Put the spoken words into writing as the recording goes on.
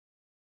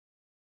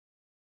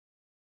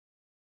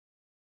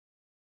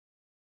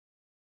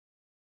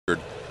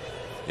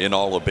in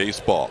all of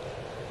baseball.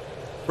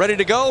 Ready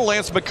to go,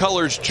 Lance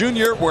McCullers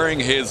Jr. wearing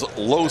his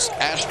Los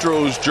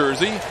Astros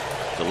jersey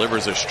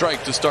delivers a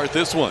strike to start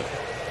this one.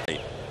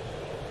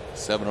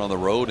 7 on the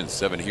road and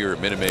 7 here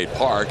at Minute Maid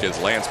Park as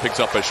Lance picks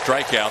up a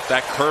strikeout.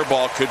 That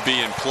curveball could be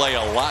in play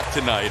a lot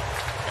tonight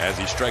as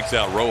he strikes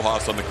out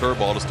Rojas on the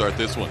curveball to start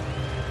this one.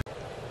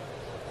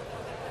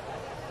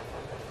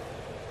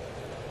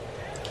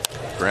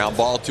 Ground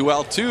ball to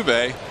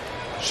Altuve.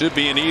 Should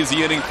be an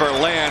easy inning for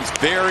Lance.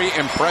 Very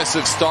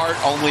impressive start.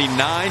 Only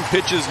 9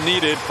 pitches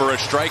needed for a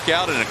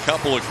strikeout and a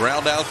couple of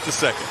ground outs to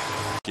second.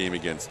 Game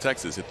against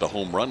Texas hit the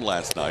home run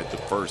last night. The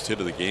first hit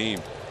of the game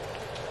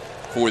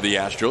for the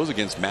Astros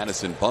against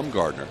Madison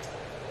Bumgarner.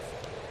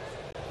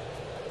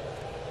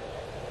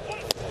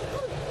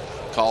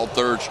 Called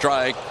third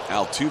strike.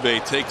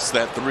 Altuve takes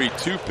that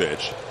 3-2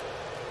 pitch.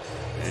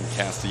 And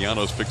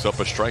Castellanos picks up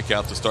a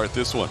strikeout to start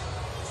this one.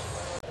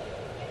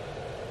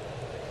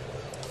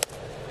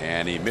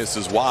 And he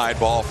misses wide,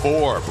 ball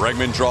 4.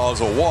 Bregman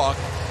draws a walk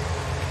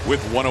with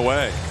 1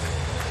 away.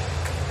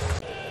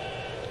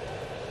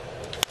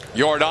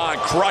 Jordan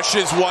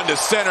crushes one to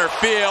center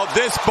field.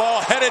 This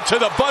ball headed to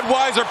the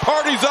Budweiser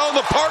party zone.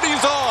 The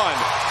party's on.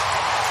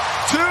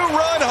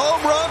 2-run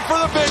home run for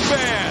the big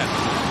man.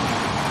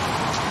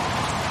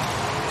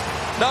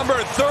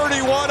 Number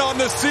 31 on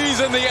the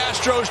season. The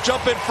Astros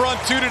jump in front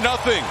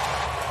 2-0.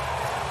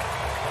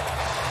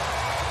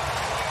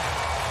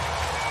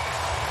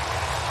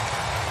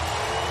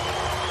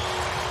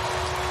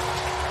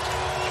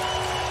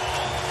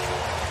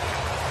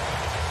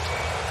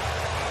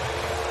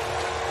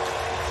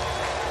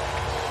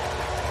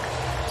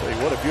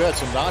 What if you had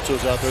some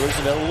nachos out there? There's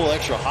a little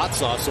extra hot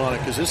sauce on it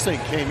because this thing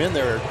came in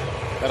there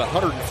at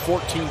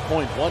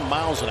 114.1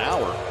 miles an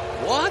hour.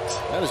 What?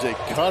 That is a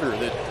cutter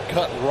that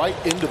cut right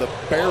into the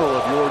barrel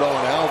of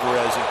Yordan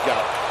Alvarez and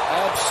got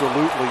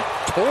absolutely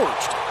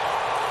torched.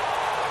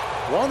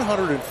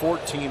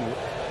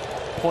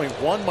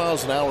 114.1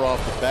 miles an hour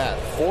off the bat,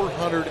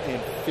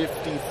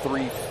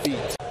 453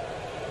 feet.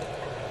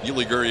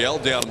 Yuli Gurriel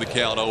down in the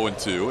count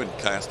 0-2, and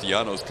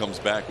Castellanos comes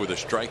back with a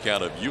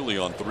strikeout of Yuli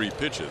on 3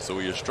 pitches. So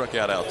he has struck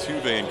out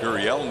Altuve and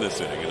Gurriel in this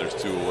inning, and there's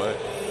 2 away.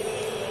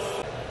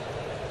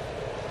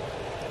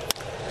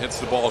 Hits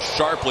the ball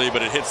sharply,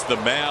 but it hits the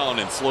mound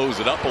and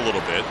slows it up a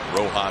little bit.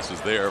 Rojas is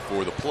there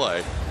for the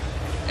play.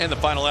 And the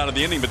final out of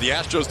the inning, but the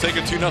Astros take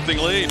a 2-0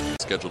 lead.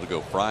 Scheduled to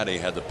go Friday,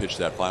 had to pitch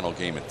that final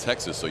game in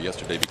Texas, so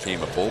yesterday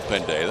became a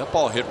bullpen day. That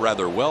ball hit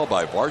rather well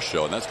by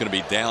Varsho, and that's going to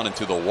be down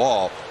into the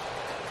wall.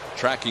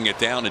 Tracking it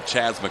down to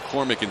Chas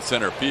McCormick in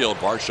center field.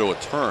 Varsho a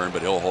turn,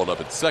 but he'll hold up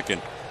at second.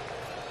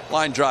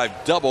 Line drive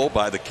double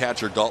by the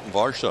catcher Dalton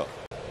Varsho.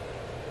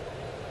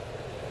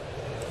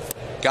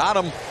 Got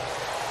him.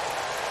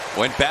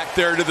 Went back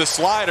there to the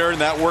slider, and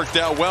that worked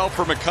out well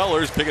for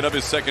McCullers, picking up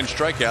his second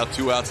strikeout.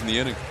 2 outs in the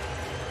inning.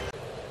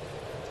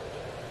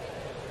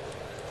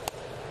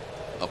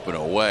 Up and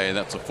away.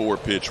 That's a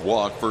 4-pitch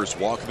walk. First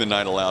walk of the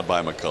night allowed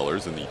by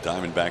McCullers, and the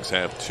Diamondbacks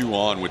have 2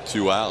 on with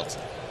 2 outs.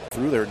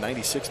 Through there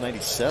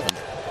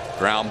 96-97.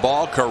 Ground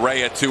ball.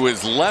 Correa to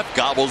his left,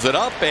 gobbles it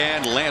up,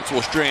 and Lance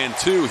will strand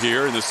 2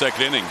 here in the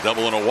second inning.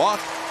 Double and a walk.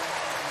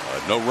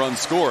 No run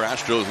score.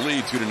 Astros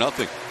lead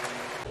 2-0.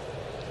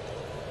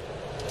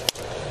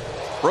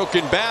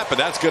 Broken bat, but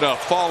that's going to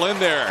fall in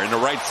there in the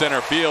right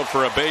center field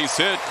for a base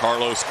hit.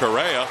 Carlos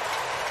Correa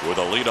with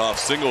a leadoff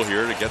single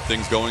here to get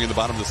things going in the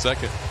bottom of the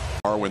second.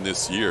 Darwin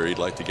this year, he'd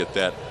like to get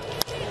that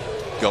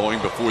going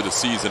before the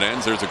season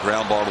ends. There's a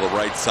ground ball to the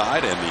right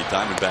side, and the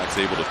Diamondbacks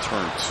able to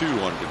turn 2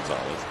 on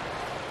Gonzalez.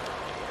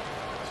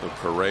 So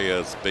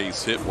Correa's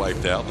base hit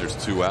wiped out. There's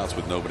 2 outs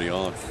with nobody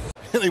on.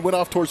 And he went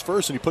off towards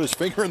first, and he put his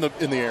finger in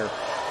the air.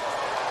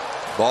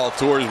 Ball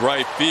towards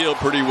right field,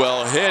 pretty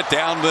well hit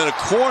down to the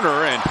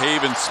corner, and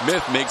Pavin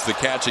Smith makes the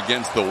catch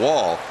against the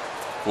wall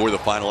for the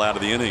final out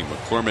of the inning.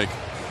 McCormick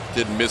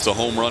didn't miss a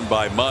home run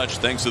by much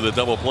thanks to the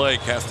double play.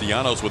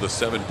 Castellanos with a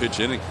 7-pitch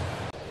inning.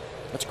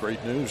 That's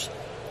great news.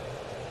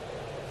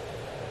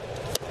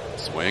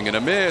 Swing and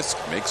a miss.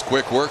 Makes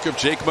quick work of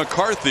Jake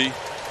McCarthy.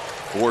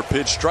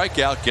 4-pitch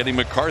strikeout, getting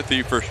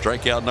McCarthy for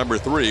strikeout number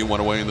 3. 1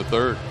 away in the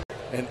third.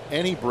 And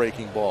any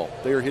breaking ball,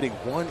 they are hitting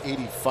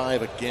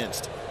 185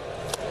 against.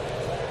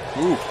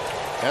 Ooh,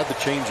 add the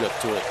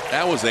changeup to it.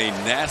 That was a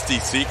nasty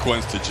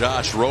sequence to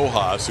Josh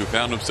Rojas, who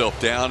found himself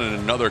down in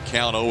another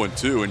count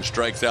 0-2 and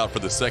strikes out for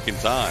the second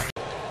time.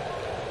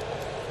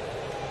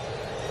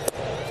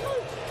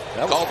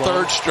 Called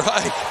third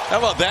strike. How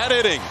about that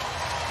inning?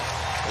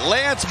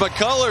 Lance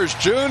McCullers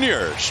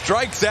Jr.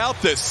 strikes out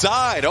the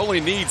side.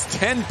 Only needs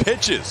 10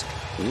 pitches.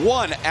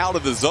 1 out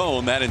of the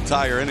zone that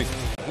entire inning.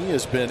 He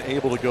has been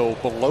able to go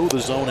below the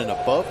zone and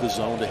above the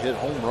zone to hit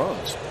home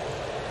runs.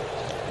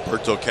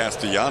 Roberto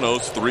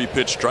Castellanos,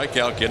 3-pitch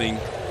strikeout, getting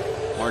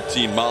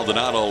Martin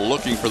Maldonado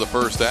looking for the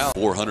first out.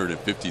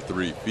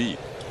 453 feet.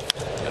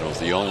 That was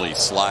the only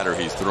slider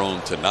he's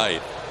thrown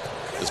tonight.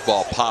 This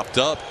ball popped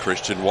up.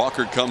 Christian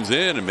Walker comes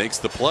in and makes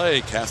the play.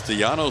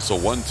 Castellanos a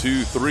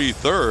 1-2-3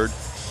 third.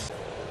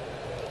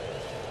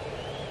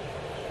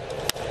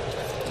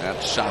 That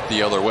Shot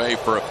the other way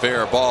for a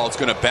fair ball. It's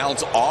going to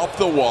bounce off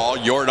the wall.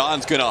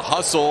 Jordan's going to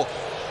hustle,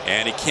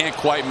 and he can't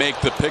quite make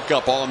the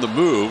pickup on the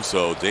move,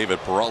 so David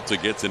Peralta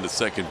gets into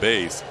second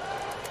base.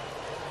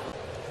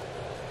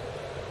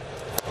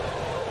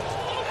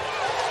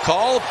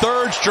 Called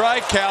third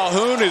strike.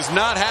 Calhoun is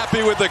not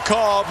happy with the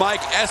call.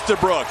 Mike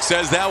Estabrook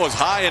says that was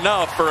high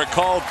enough for a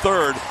called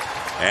third,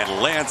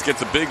 and Lance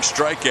gets a big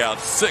strikeout,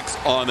 6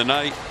 on the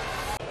night.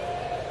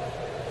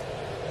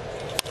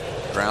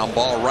 Ground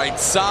ball right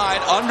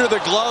side under the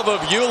glove of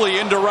Yuli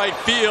into right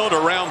field.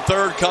 Around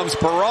third comes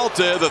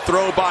Peralta. The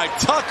throw by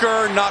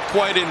Tucker, not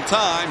quite in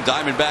time.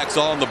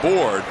 Diamondbacks on the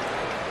board.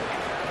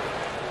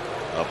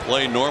 A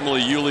play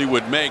normally Yuli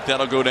would make.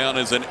 That'll go down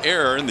as an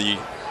error, and the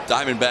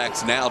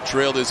Diamondbacks now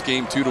trail this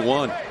game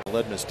 2-1.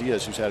 Ledmus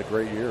Diaz, who's had a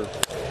great year.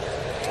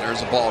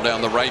 There's a ball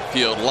down the right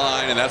field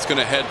line, and that's going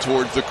to head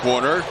towards the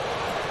corner.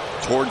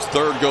 Towards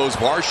third goes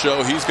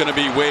Varsho. He's going to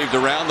be waved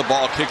around. The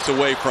ball kicks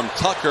away from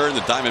Tucker, and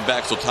the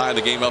Diamondbacks will tie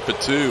the game up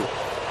at 2.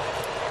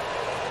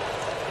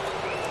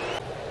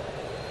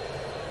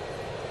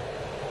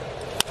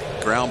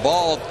 Ground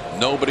ball,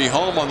 nobody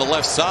home on the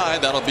left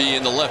side. That'll be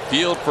in the left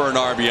field for an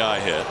RBI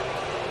hit.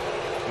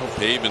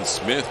 Pavin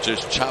Smith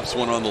just chops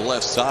one on the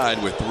left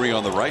side with 3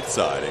 on the right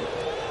side and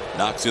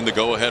knocks in the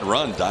go-ahead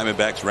run.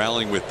 Diamondbacks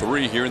rallying with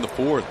 3 here in the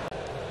 4th.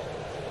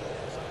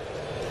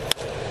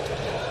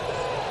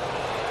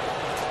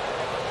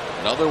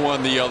 Another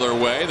one the other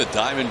way. The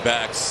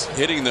Diamondbacks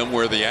hitting them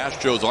where the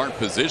Astros aren't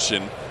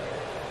positioned.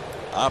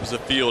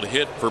 Opposite field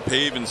hit for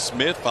Pavin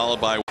Smith,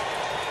 followed by.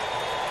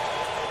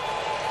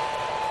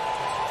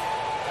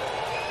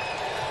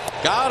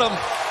 Got him.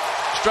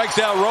 Strikes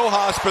out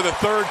Rojas for the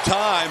 3rd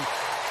time.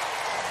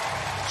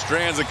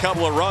 Strands a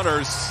couple of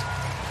runners.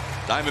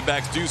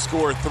 Diamondbacks do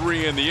score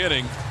 3 in the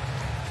inning,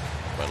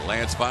 but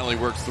Lance finally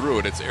works through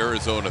it. It's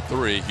Arizona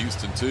 3,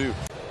 Houston 2.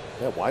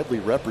 Yeah, widely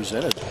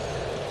represented.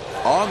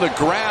 On the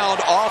ground,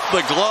 off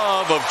the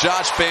glove of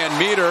Josh Van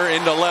Meter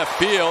into left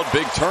field.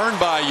 Big turn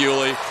by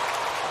Yuli.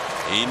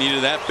 He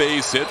needed that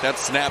base hit. That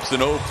snaps an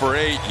 0 for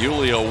 8.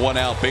 Yuli, a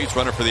 1-out base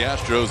runner for the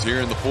Astros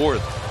here in the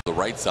 4th. The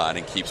right side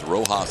and keeps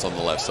Rojas on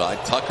the left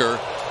side. Tucker,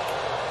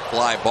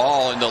 fly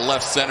ball into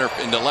left center,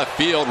 into left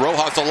field.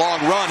 Rojas a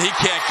long run. He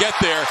can't get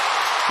there.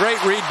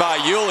 Great read by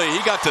Yuli.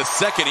 He got to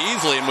second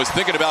easily and was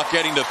thinking about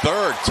getting to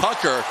third.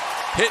 Tucker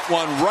hit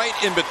one right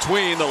in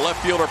between the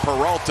left fielder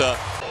Peralta.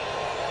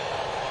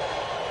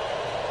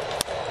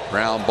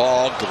 Ground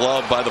ball,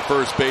 gloved by the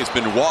first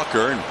baseman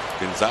Walker, and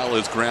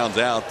Gonzalez grounds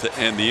out to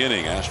end the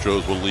inning.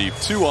 Astros will leave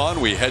 2 on.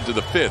 We head to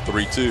the 5th,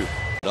 3-2.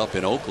 Up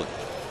in Oakland.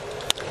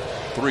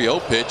 3-0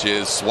 pitch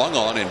is swung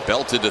on and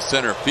belted to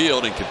center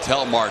field, and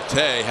Ketel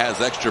Marte has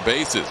extra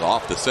bases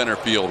off the center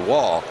field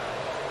wall.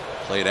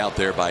 Played out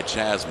there by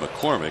Chas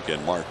McCormick,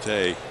 and Marte,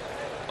 a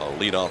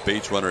leadoff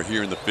base runner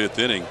here in the 5th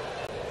inning.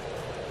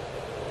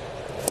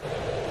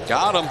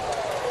 Got him.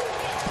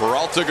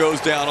 Peralta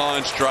goes down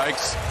on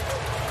strikes.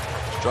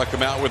 Struck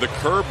him out with a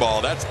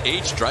curveball. That's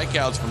 8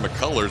 strikeouts for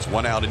McCullers,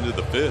 1 out into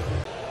the 5th.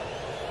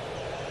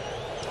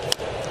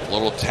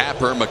 Little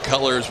tapper.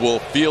 McCullers will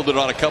field it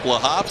on a couple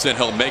of hops, and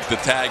he'll make the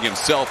tag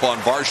himself on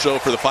Varsho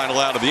for the final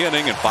out of the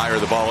inning and fire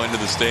the ball into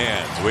the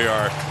stands. We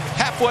are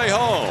halfway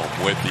home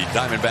with the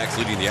Diamondbacks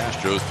leading the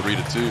Astros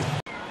 3-2.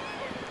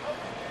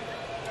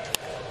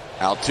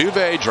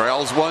 Altuve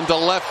drills one to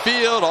left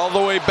field, all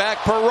the way back.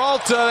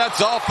 Peralta, that's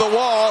off the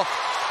wall.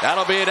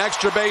 That'll be an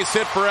extra base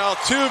hit for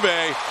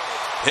Altuve.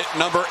 Hit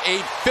number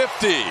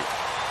 850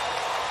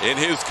 in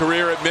his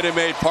career at Minute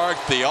Maid Park,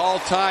 the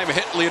all-time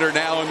hit leader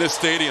now in this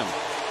stadium.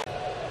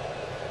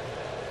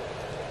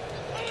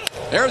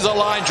 There's a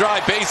line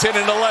drive, base hit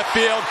into left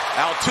field.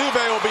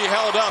 Altuve will be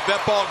held up.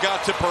 That ball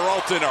got to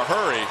Peralta in a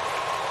hurry.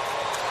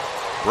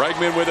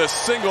 Bregman with a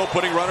single,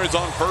 putting runners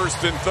on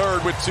first and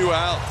third with 2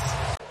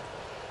 outs.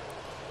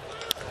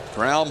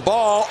 Ground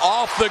ball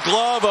off the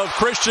glove of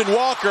Christian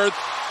Walker,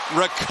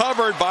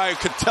 recovered by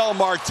Ketel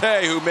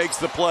Marte, who makes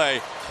the play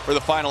for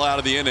the final out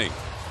of the inning.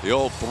 The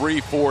old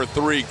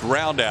 3-4-3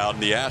 ground out,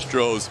 and the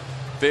Astros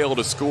fail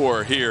to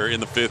score here in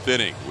the 5th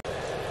inning.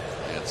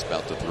 And it's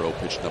about to throw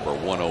pitch number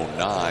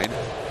 109.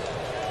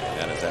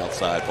 And it's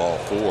outside ball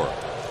 4.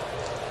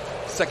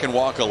 Second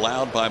walk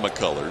allowed by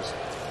McCullers.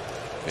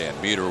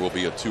 Van Meter will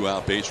be a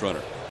 2-out base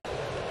runner.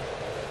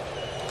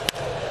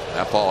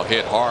 That ball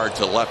hit hard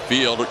to left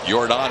field.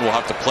 Jordan will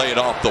have to play it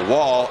off the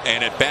wall,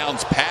 and it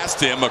bounced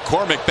past him.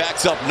 McCormick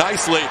backs up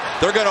nicely.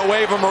 They're going to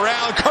wave him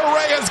around.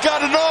 Correa's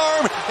got an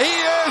arm. He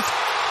is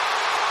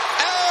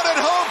out at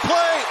home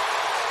plate.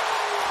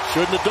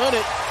 Shouldn't have done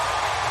it.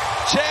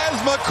 Chas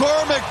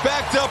McCormick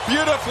backed up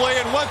beautifully,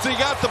 and once he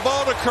got the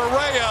ball to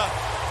Correa,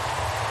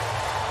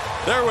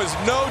 there was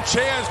no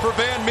chance for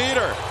Van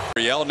Meter.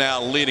 Riel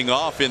now leading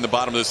off in the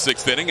bottom of the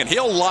 6th inning, and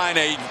he'll line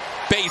a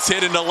base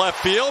hit into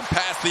left field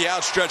past the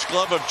outstretched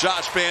glove of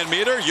Josh Van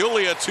Meter.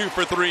 Yuli, a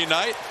 2-for-3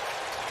 night,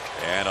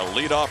 and a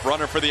leadoff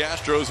runner for the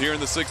Astros here in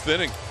the 6th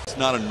inning. It's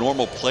not a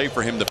normal play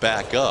for him to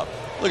back up.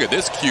 Look at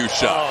this cue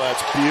shot. Oh,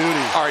 that's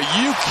beauty. Are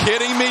you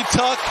kidding me,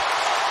 Tuck?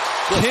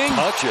 King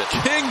touch it.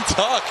 King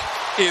Tuck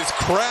is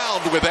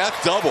crowned with that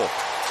double.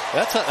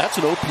 That's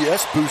an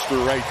OPS booster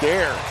right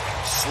there.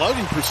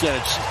 Slugging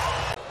percentage.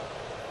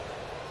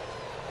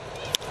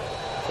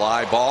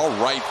 Fly ball,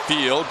 right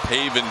field.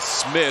 Pavin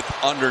Smith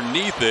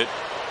underneath it.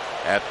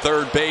 At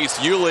third base,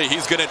 Yuli,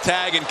 he's going to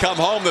tag and come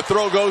home. The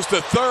throw goes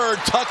to third.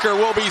 Tucker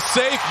will be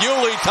safe.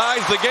 Yuli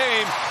ties the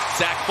game.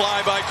 Sac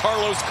fly by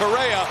Carlos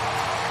Correa.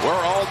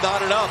 We're all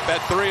knotted up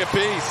at 3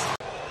 apiece.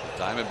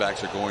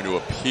 Diamondbacks are going to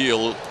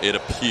appeal, it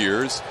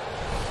appears.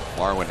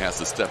 Marwin has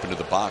to step into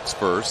the box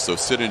first, so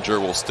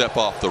Sittinger will step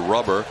off the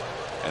rubber,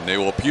 and they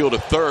will appeal to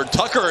third.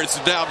 Tucker is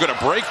now going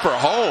to break for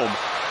home,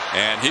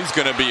 and he's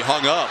going to be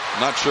hung up.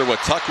 Not sure what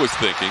Tuck was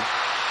thinking.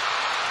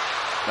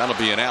 That'll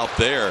be an out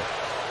there.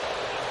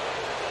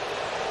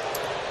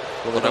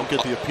 Well, they don't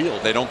get the appeal.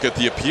 They don't get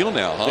the appeal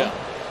now, huh?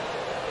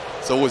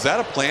 Yeah. So was that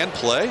a planned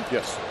play?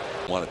 Yes.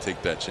 Want to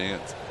take that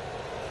chance.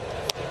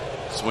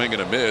 Swing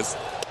and a miss.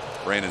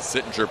 Brandon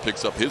Sittinger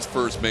picks up his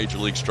first major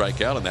league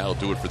strikeout, and that'll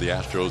do it for the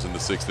Astros in the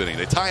 6th inning.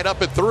 They tie it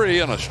up at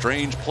 3 on a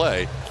strange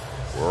play.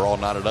 We're all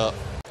knotted up.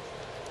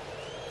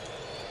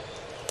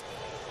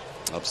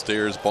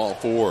 Upstairs, ball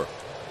 4.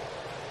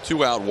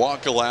 2-out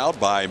walk allowed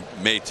by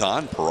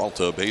Maton.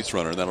 Peralta, base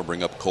runner. That'll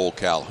bring up Cole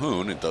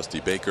Calhoun, and Dusty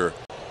Baker.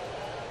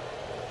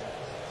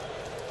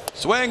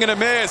 Swing and a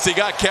miss. He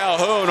got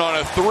Calhoun on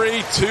a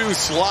 3-2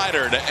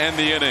 slider to end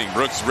the inning.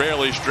 Brooks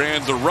Raley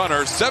strands a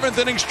runner. 7th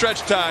inning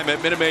stretch time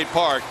at Minute Maid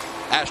Park.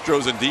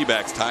 Astros and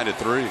D-backs tied at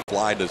 3.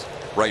 Fly to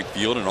right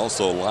field and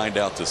also lined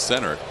out to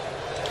center.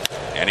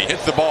 And he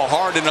hits the ball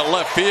hard into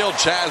left field.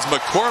 Chaz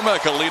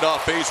McCormick, a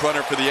leadoff base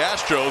runner for the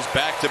Astros.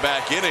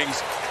 Back-to-back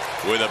innings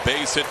with a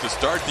base hit to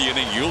start the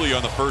inning. Yuli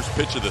on the first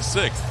pitch of the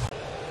 6th.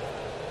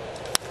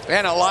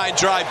 And a line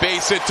drive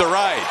base hit to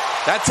right.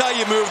 That's how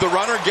you move the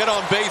runner. Get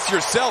on base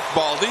yourself,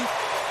 Baldy.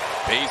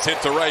 Base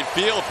hit to right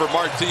field for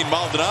Martin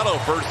Maldonado.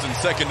 First and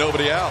second,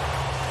 nobody out.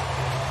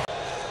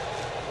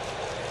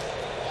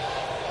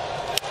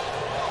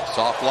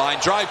 Soft line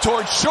drive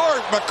towards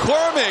short.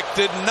 McCormick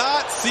did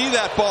not see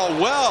that ball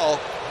well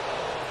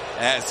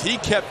as he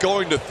kept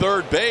going to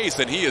third base,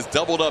 and he is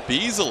doubled up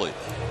easily.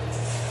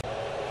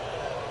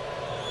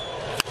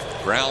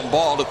 Ground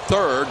ball to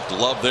third.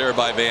 Glove there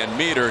by Van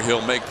Meter.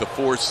 He'll make the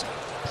force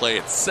play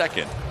at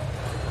second.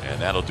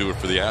 And that'll do it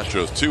for the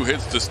Astros. 2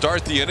 hits to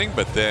start the inning,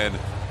 but then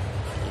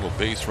a little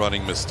base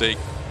running mistake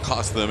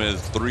cost them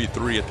as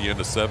 3-3 at the end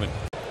of 7.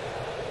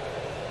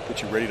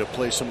 Get you ready to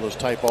play some of those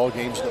tight ball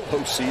games in the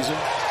postseason.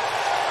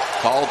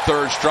 Called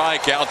third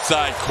strike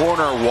outside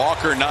corner.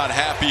 Walker not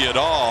happy at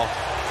all.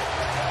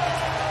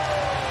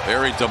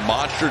 Very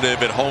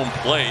demonstrative at home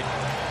plate.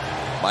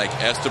 Mike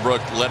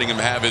Estabrook letting him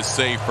have his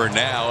say for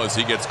now as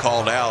he gets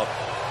called out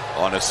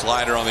on a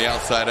slider on the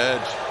outside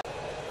edge.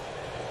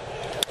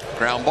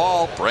 Ground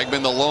ball.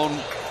 Bregman, the lone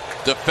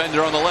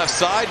defender on the left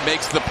side,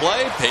 makes the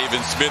play.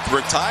 Pavin Smith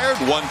retired.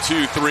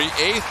 1-2-3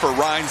 8th for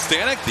Ryan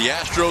Stanek. The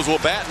Astros will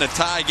bat in a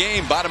tie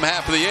game, bottom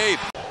half of the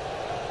 8th.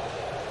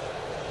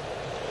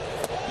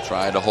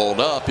 Tried to hold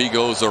up. He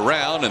goes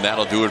around, and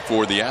that'll do it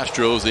for the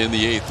Astros in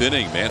the 8th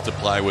inning.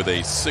 Mantiply with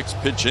a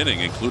 6-pitch inning,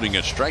 including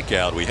a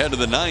strikeout. We head to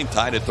the 9th,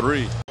 tied at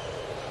 3.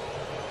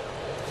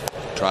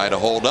 Try to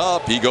hold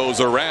up. He goes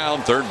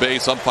around. Third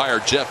base umpire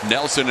Jeff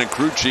Nelson and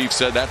crew chief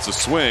said that's a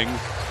swing.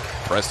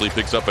 Presley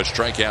picks up a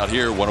strikeout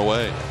here, 1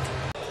 away.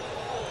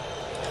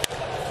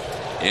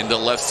 Into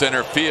left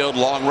center field.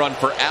 Long run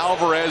for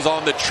Alvarez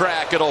on the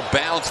track. It'll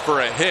bounce for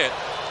a hit.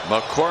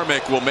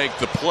 McCormick will make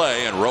the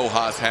play, and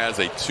Rojas has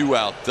a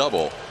 2-out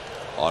double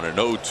on an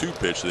 0-2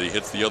 pitch that he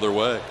hits the other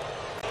way.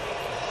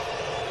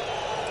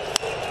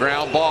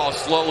 Ground ball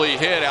slowly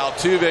hit.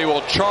 Altuve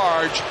will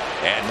charge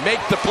and make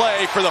the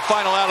play for the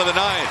final out of the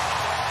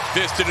 9th.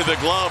 Fist into the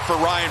glove for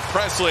Ryan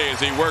Presley as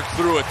he worked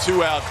through a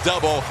 2-out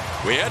double.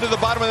 We head to the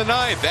bottom of the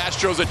 9th.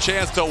 Astros a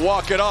chance to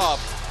walk it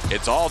off.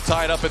 It's all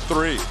tied up at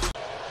 3.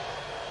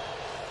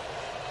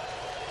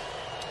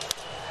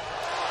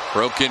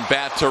 Broken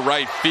bat to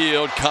right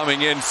field.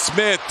 Coming in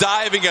Smith.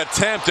 Diving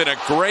attempt and a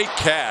great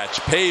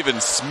catch.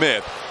 Pavin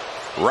Smith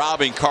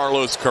robbing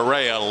Carlos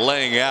Correa,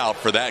 laying out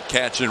for that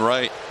catch in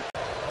right.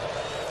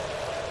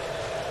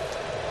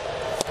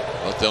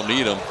 But they'll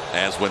need him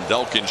as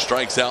Wendelken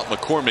strikes out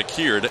McCormick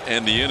here to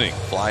end the inning.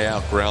 Fly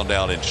out, ground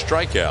out, and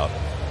strikeout.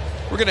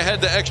 We're going to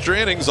head to extra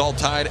innings, all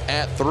tied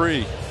at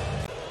 3.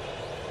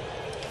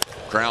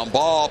 Ground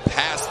ball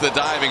past the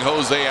diving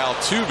Jose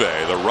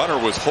Altuve. The runner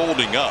was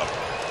holding up.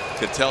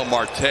 Could tell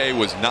Marte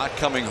was not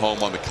coming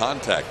home on the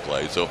contact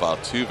play, so if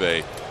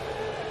Altuve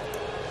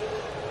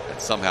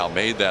had somehow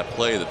made that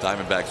play, the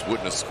Diamondbacks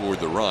wouldn't have scored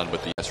the run,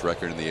 but the best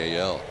record in the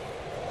AL.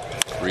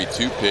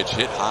 3-2 pitch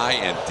hit high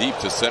and deep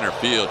to center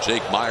field.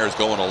 Jake Myers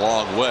going a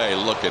long way,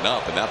 looking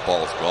up, and that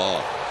ball's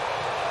gone.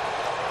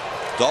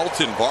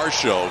 Dalton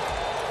Varsho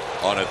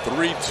on a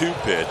 3-2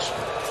 pitch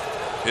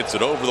hits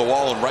it over the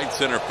wall in right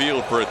center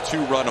field for a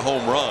 2-run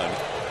home run,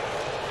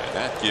 and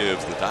that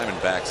gives the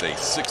Diamondbacks a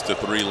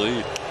 6-3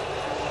 lead.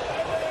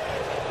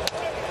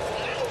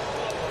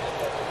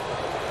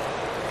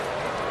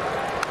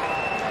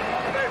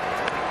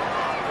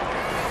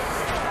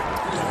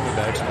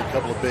 Diamondbacks with a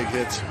couple of big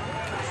hits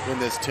in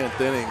this 10th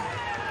inning.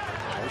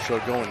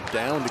 Kershaw going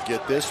down to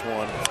get this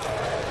one.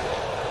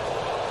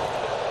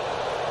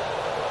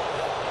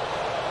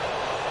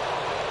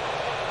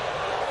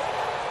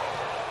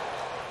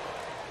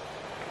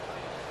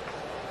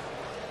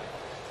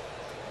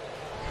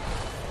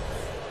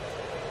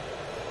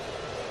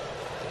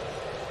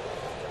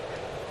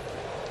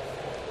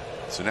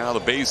 So now the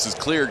base is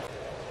cleared.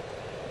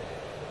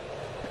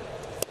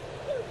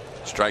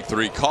 Strike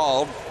 3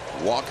 called.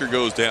 Walker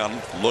goes down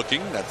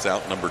looking. That's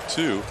out number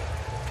 2.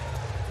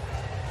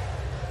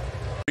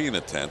 In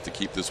the 10th to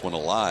keep this one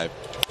alive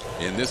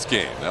in this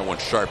game. That one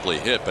sharply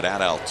hit, but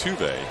at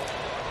Altuve.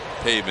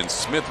 Pavin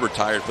Smith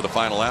retired for the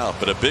final out,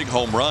 but a big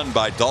home run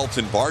by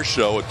Dalton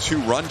Varsho, a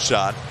 2-run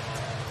shot,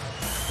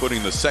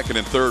 putting the second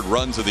and third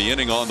runs of the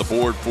inning on the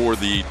board for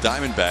the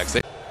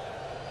Diamondbacks.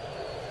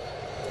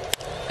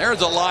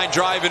 There's a line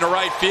drive into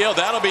right field.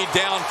 That'll be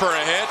down for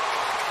a hit.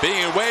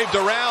 Being waved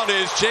around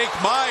is Jake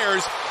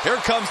Myers. Here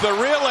comes the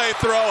relay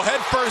throw. Head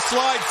first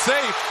slide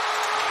safe.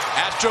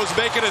 Astros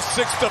making a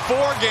 6-4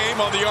 game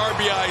on the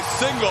RBI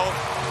single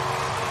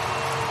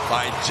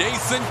by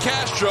Jason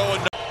Castro.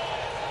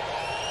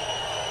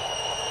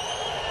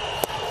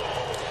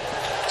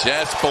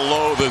 Just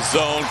below the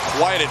zone.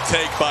 Quite a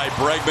take by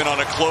Bregman on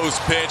a close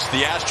pitch.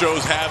 The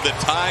Astros have the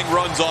tying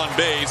runs on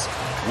base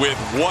with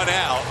 1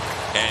 out.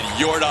 And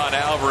Yordan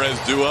Alvarez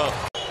due up.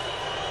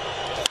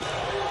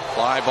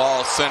 Fly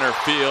ball center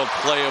field,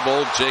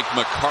 playable. Jake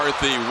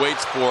McCarthy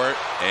waits for it,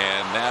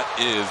 and that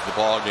is the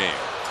ball game.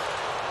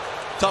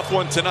 Tough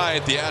one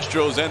tonight. The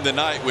Astros end the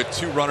night with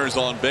 2 runners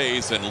on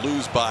base and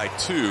lose by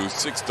 2,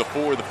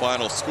 6-4 the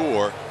final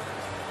score.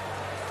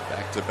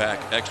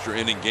 Back-to-back extra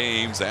inning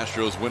games.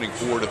 Astros winning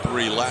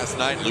 4-3 last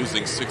night,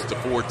 losing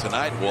 6-4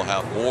 tonight. We'll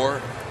have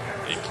more,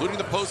 including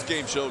the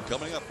post-game show,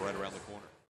 coming up right around the corner.